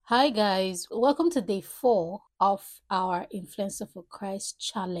Hi, guys. Welcome to day 4 of our Influencer for Christ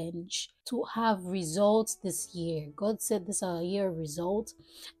challenge to have results this year. God said this is our year of results,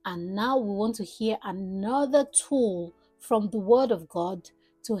 and now we want to hear another tool from the Word of God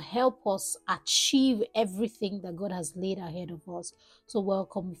to help us achieve everything that God has laid ahead of us. So,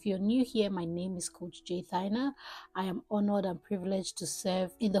 welcome. If you're new here, my name is Coach J Thyna. I am honored and privileged to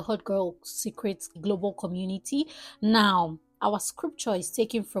serve in the Hot Girl Secrets Global Community. Now, our scripture is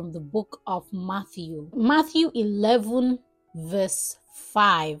taken from the book of Matthew 11, verse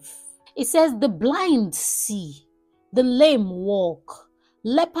 5. It says, "The blind see, the lame walk,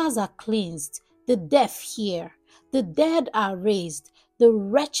 lepers are cleansed, the deaf hear, the dead are raised, the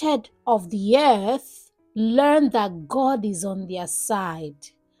wretched of the earth learn that God is on their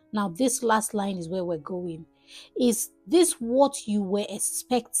side." Now, this last line is where we're going. Is this what you were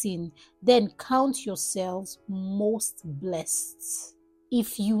expecting? Then count yourselves most blessed.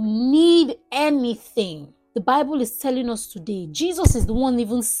 If you need anything, the Bible is telling us today, Jesus is the one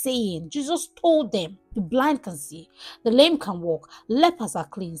even saying, Jesus told them, the blind can see, the lame can walk, lepers are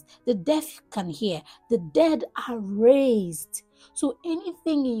cleansed, the deaf can hear, the dead are raised. So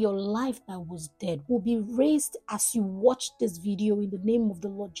anything in your life that was dead will be raised as you watch this video in the name of the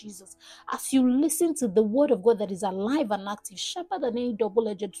Lord Jesus. As you listen to the word of God that is alive and active, sharper than any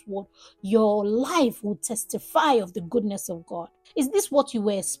double-edged sword, your life will testify of the goodness of God. Is this what you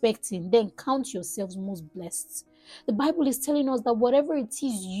were expecting? Then count yourselves most blessed. The Bible is telling us that whatever it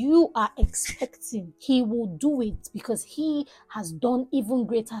is you are expecting, He will do it because He has done even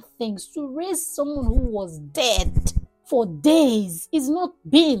greater things to raise someone who was dead for days. It's not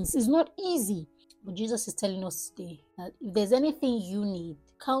beans, it's not easy. But Jesus is telling us today that if there's anything you need,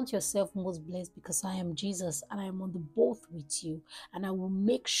 count yourself most blessed because I am Jesus and I am on the boat with you, and I will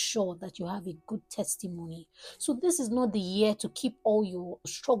make sure that you have a good testimony. So this is not the year to keep all your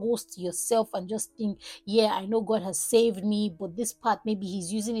struggles to yourself and just think, yeah, I know God has saved me, but this part maybe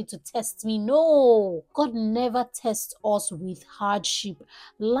He's using it to test me. No, God never tests us with hardship.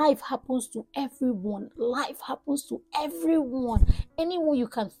 Life happens to everyone. Life happens to everyone. Anyone you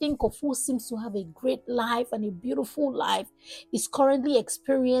can think of who seems to have a great life and a beautiful life is currently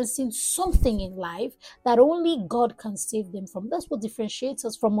experiencing something in life that only God can save them from. That's what differentiates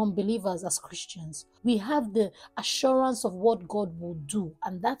us from unbelievers as Christians. We have the assurance of what God will do,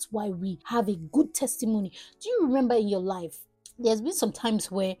 and that's why we have a good testimony. Do you remember in your life, there's been some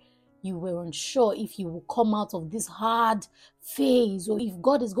times where you were unsure if you will come out of this hard phase or if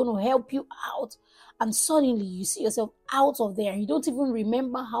God is going to help you out, and suddenly you see yourself out of there and you don't even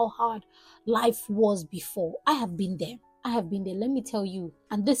remember how hard life was before. I have been there. Let me tell you.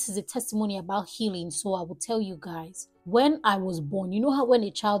 And this is a testimony about healing. So I will tell you guys. When I was born, you know how when a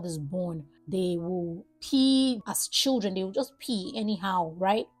child is born, they will pee as children. They will just pee anyhow,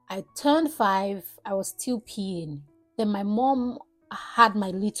 right? I turned 5. I was still peeing. Then my mom had my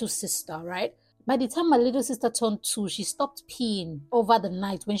little sister, right? By the time my little sister turned 2, she stopped peeing over the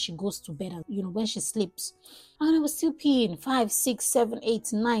night when she goes to bed and, when she sleeps. And I was still peeing 5, 6, 7,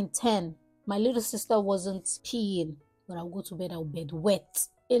 8, 9, 10. My little sister wasn't peeing. When I would go to bed, I would bed wet.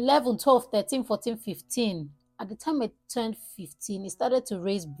 11, 12, 13, 14, 15. At the time I turned 15, it started to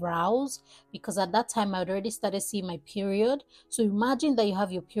raise brows because at that time I had already started seeing my period. So imagine that you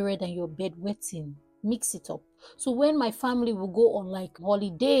have your period and your bed wetting. Mix it up. So when my family will go on like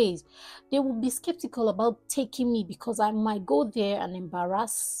holidays, they will be skeptical about taking me because I might go there and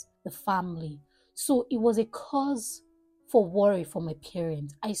embarrass the family. So it was a cause for worry for my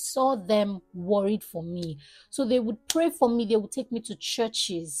parents. I saw them worried for me. So they would pray for me. They would take me to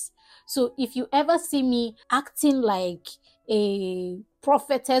churches. So if you ever see me acting like a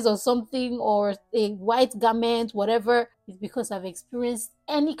prophetess or something, or a white garment, whatever, it's because I've experienced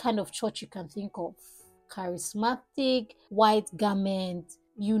any kind of church you can think of. Charismatic, white garment,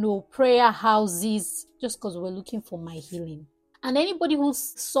 prayer houses, just because we're looking for my healing. And anybody who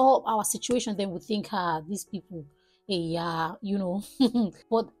saw our situation then would think, these people, yeah,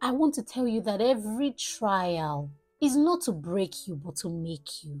 But I want to tell you that every trial is not to break you, but to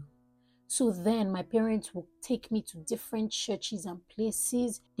make you. So then my parents would take me to different churches and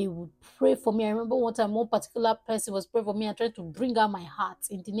places. They would pray for me. I remember one time one particular person was praying for me and tried to bring out my heart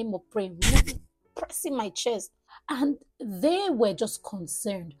in the name of praying, really pressing my chest. And they were just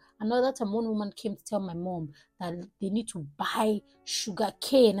concerned. Another time, one woman came to tell my mom that they need to buy sugar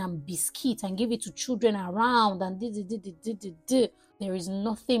cane and biscuit and give it to children around. And there is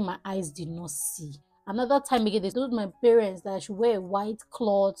nothing my eyes did not see. Another time again, they told my parents that I should wear a white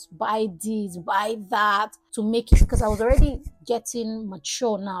cloth, buy this, buy that to make it, because I was already getting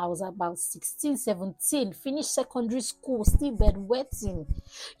mature now. I was about 16, 17, finished secondary school, still bedwetting,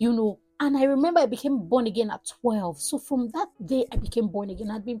 And I remember I became born again at 12. So from that day, I became born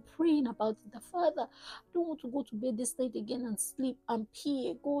again. I'd been praying about it. The Father, I don't want to go to bed this night again and sleep and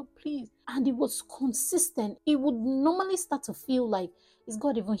pee. God, please. And it was consistent. It would normally start to feel like, is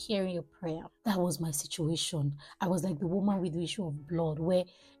God even hearing your prayer? That was my situation. I was like the woman with the issue of blood, where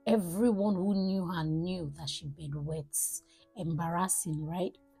everyone who knew her knew that she bedwets. Embarrassing,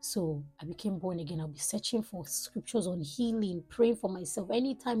 right? So I became born again. I'll be searching for scriptures on healing, praying for myself.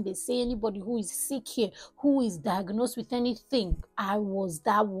 Anytime they say anybody who is sick here, who is diagnosed with anything, I was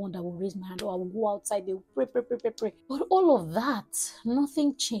that one that would raise my hand, or I would go outside, they would pray, pray, pray, pray, pray. But all of that,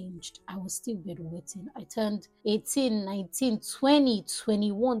 nothing changed. I was still bedwetting. I turned 18, 19, 20,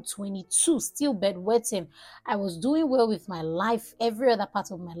 21, 22, still bedwetting. I was doing well with my life. Every other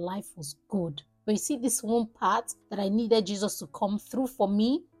part of my life was good. But you see, this one part that I needed Jesus to come through for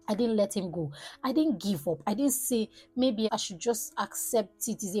me, I didn't let him go. I didn't give up. I didn't say, maybe I should just accept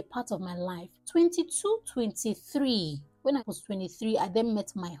it. It's a part of my life. 22, 23. When I was 23, I then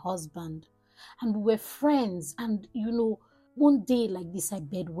met my husband. And we were friends. And, one day like this, I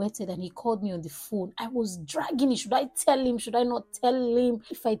bedwetted and he called me on the phone. I was dragging it. Should I tell him? Should I not tell him?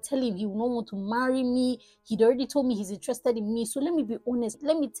 If I tell him, he will not want to marry me. He'd already told me he's interested in me. So let me be honest.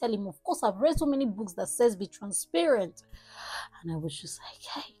 Let me tell him. Of course, I've read so many books that says be transparent. And I was just like,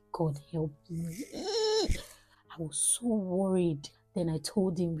 hey, God help me. I was so worried. Then I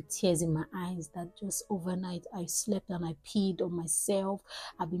told him with tears in my eyes that just overnight I slept and I peed on myself.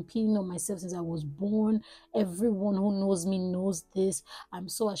 I've been peeing on myself since I was born. Everyone who knows me knows this. I'm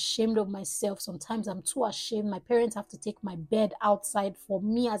so ashamed of myself. Sometimes I'm too ashamed. My parents have to take my bed outside for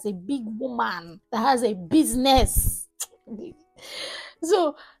me as a big woman that has a business.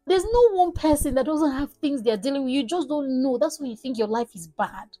 So there's no one person that doesn't have things they're dealing with. You just don't know. That's when you think your life is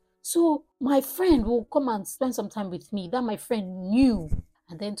bad. So my friend will come and spend some time with me. That my friend knew.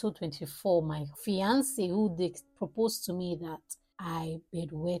 And then till 24, my fiance, who they proposed to me that I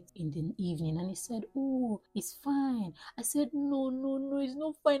bedwet in the evening. And he said, oh, it's fine. I said, no, it's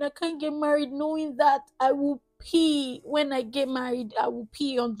not fine. I can't get married knowing that I will pee. When I get married, I will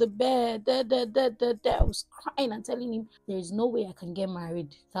pee on the bed. I was crying and telling him, there is no way I can get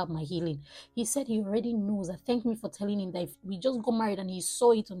married without my healing. He said he already knows. I thanked me for telling him that if we just got married and he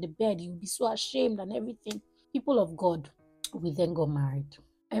saw it on the bed, he would be so ashamed and everything. People of God, we then got married.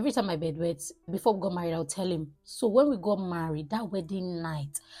 Every time I bedwet, before we got married, I'll tell him. So when we got married, that wedding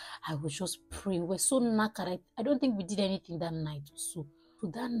night, I was just praying. We're so knackered. I don't think we did anything that night. So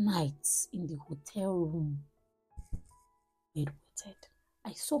that night in the hotel room, bedwetted,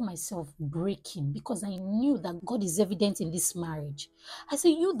 I saw myself breaking because I knew that God is evident in this marriage. I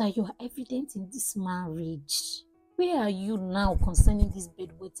said, you that you are evident in this marriage, where are you now concerning this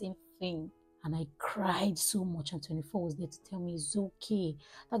bedwetting thing? And I cried so much, and 24 was there to tell me it's okay,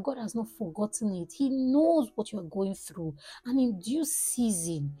 that God has not forgotten it. He knows what you're going through. And in due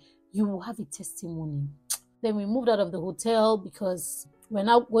season, you will have a testimony. Then we moved out of the hotel because we're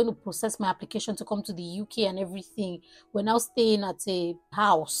now going to process my application to come to the UK and everything. We're now staying at a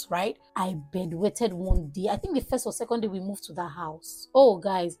house, right? I bedwetted one day. I think the first or second day we moved to that house. Oh,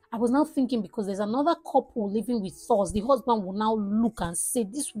 guys, I was now thinking, because there's another couple living with us. The husband will now look and say,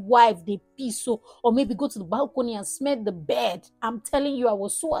 this wife, they pee so, or maybe go to the balcony and smell the bed. I'm telling you, I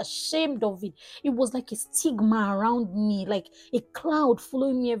was so ashamed of it. It was like a stigma around me, like a cloud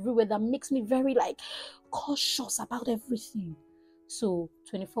following me everywhere that makes me very cautious about everything. So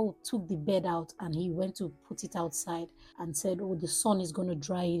 24 took the bed out and he went to put it outside and said, oh, the sun is going to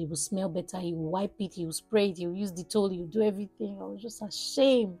dry it. It will smell better. He will wipe it. He will spray it. He will use Dettol. He will do everything. I was just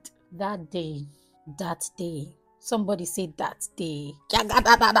ashamed. That day, somebody said that day.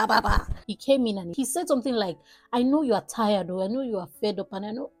 He came in and he said something like, I know you are tired, or I know you are fed up. And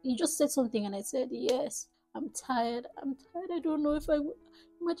I know he just said something and I said, yes, I'm tired. I don't know if I will.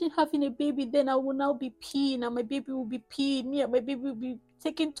 Imagine having a baby, then I will now be peeing and my baby will be peeing. Me and my baby will be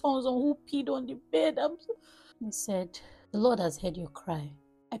taking turns on who peed on the bed. He said, the Lord has heard your cry.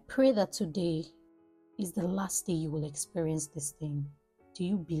 I pray that today is the last day you will experience this thing. Do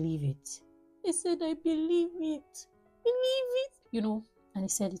you believe it? I said, I believe it. And he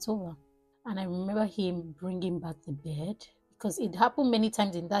said, it's over. And I remember him bringing back the bed, because it happened many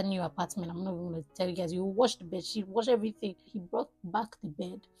times in that new apartment. I'm not even going to tell you guys. You wash the bed, she wash everything. He brought back the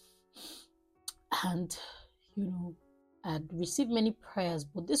bed. And, I'd received many prayers,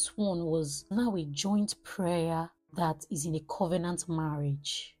 but this one was now a joint prayer that is in a covenant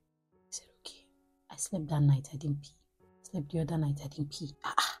marriage. I said, okay. I slept that night, I didn't pee. Slept the other night, I didn't pee.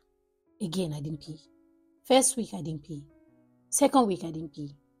 Again, I didn't pee. First week, I didn't pee. Second week, I didn't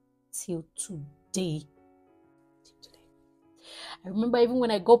pee. Till today. I remember even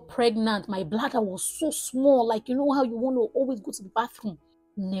when I got pregnant, my bladder was so small. Like, you know how you want to always go to the bathroom?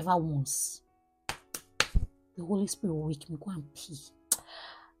 Never once. The Holy Spirit will wake me, go and pee.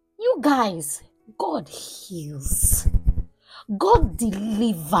 You guys, God heals. God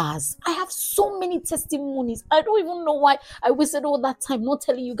delivers. I have so many testimonies. I don't even know why I wasted all that time not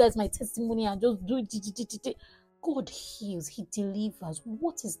telling you guys my testimony and just do it. God heals. He delivers.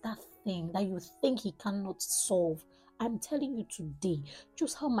 What is that thing that you think he cannot solve? I'm telling you today,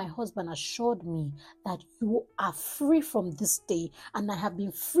 just how my husband assured me that you are free from this day, and I have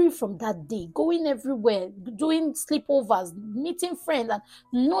been free from that day, going everywhere, doing sleepovers, meeting friends, and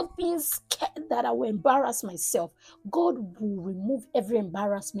not being scared that I will embarrass myself. God will remove every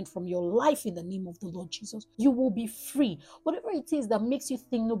embarrassment from your life in the name of the Lord Jesus. You will be free. Whatever it is that makes you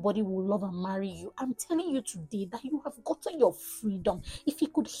think nobody will love and marry you, I'm telling you today that you have gotten your freedom. If he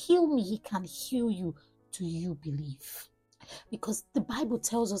could heal me, he can heal you. Do you believe? Because the Bible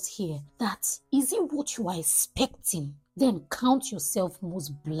tells us here that is it what you are expecting? Then count yourself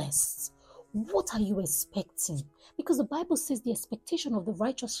most blessed. What are you expecting? Because the Bible says the expectation of the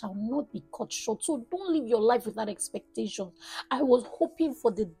righteous shall not be cut short. So don't live your life without expectation. I was hoping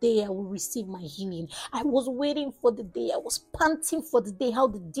for the day I will receive my healing. I was waiting for the day. I was panting for the day, how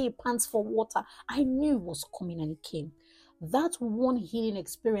the day pants for water. I knew it was coming and it came. That one healing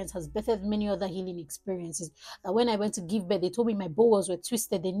experience has bettered many other healing experiences. That when I went to give birth, they told me my bowels were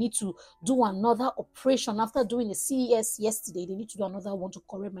twisted. They need to do another operation. After doing a CES yesterday, they need to do another one to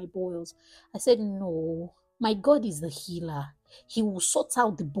correct my bowels. I said, no, my God is the healer. He will sort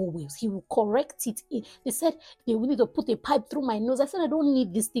out the bowels. He will correct it. They said they will need to put a pipe through my nose. I said, I don't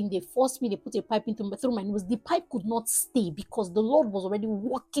need this thing. They forced me. They put a pipe through my nose. The pipe could not stay because the Lord was already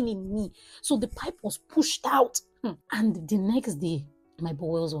working in me. So the pipe was pushed out. And the next day, my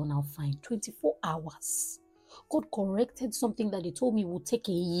bowels were now fine. 24 hours. God corrected something that they told me would take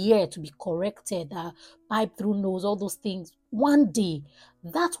a year to be corrected. Pipe through nose, all those things. One day,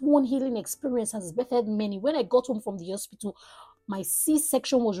 that one healing experience has bettered many. When I got home from the hospital, my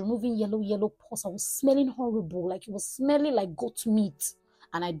C-section was removing yellow pus. I was smelling horrible. Like it was smelling like goat meat.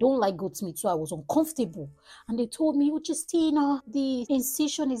 And I don't like goat meat, so I was uncomfortable. And they told me, Justina, the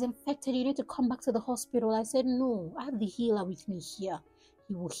incision is infected. You need to come back to the hospital. I said, no, I have the healer with me here.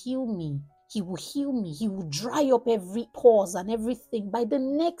 He will heal me. He will heal me. He will dry up every pause and everything. By the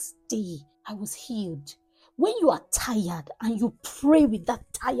next day, I was healed. When you are tired and you pray with that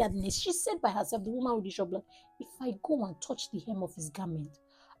tiredness, she said by herself, the woman with the issue of blood, if I go and touch the hem of his garment,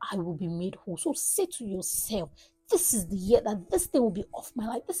 I will be made whole. So say to yourself, this is the year that this thing will be off my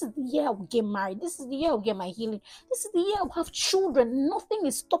life. This is the year I will get married. This is the year I will get my healing. This is the year I will have children. Nothing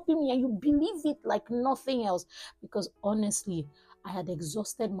is stopping me, and you believe it like nothing else. Because honestly, I had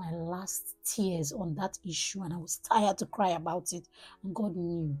exhausted my last tears on that issue, and I was tired to cry about it. And God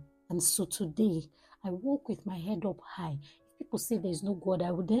knew. And so today, I woke with my head up high. If people say there's no God,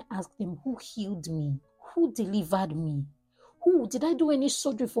 I would then ask them, who healed me? Who delivered me? Who did I do any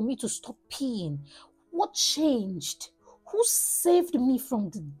surgery for me to stop peeing? What changed? Who saved me from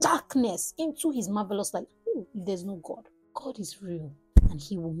the darkness into his marvelous light? Who, if there's no God? God is real, and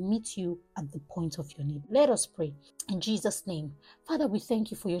he will meet you at the point of your need. Let us pray. In Jesus' name, Father, we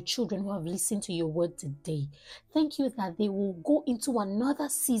thank you for your children who have listened to your word today. Thank you that they will go into another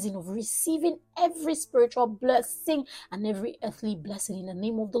season of receiving every spiritual blessing and every earthly blessing in the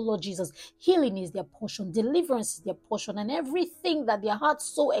name of the Lord Jesus. Healing is their portion, deliverance is their portion, and everything that their hearts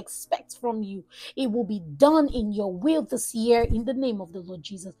so expect from you, it will be done in your will this year in the name of the Lord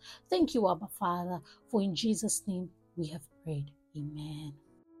Jesus. Thank you, Abba Father, for in Jesus' name we have prayed. Amen.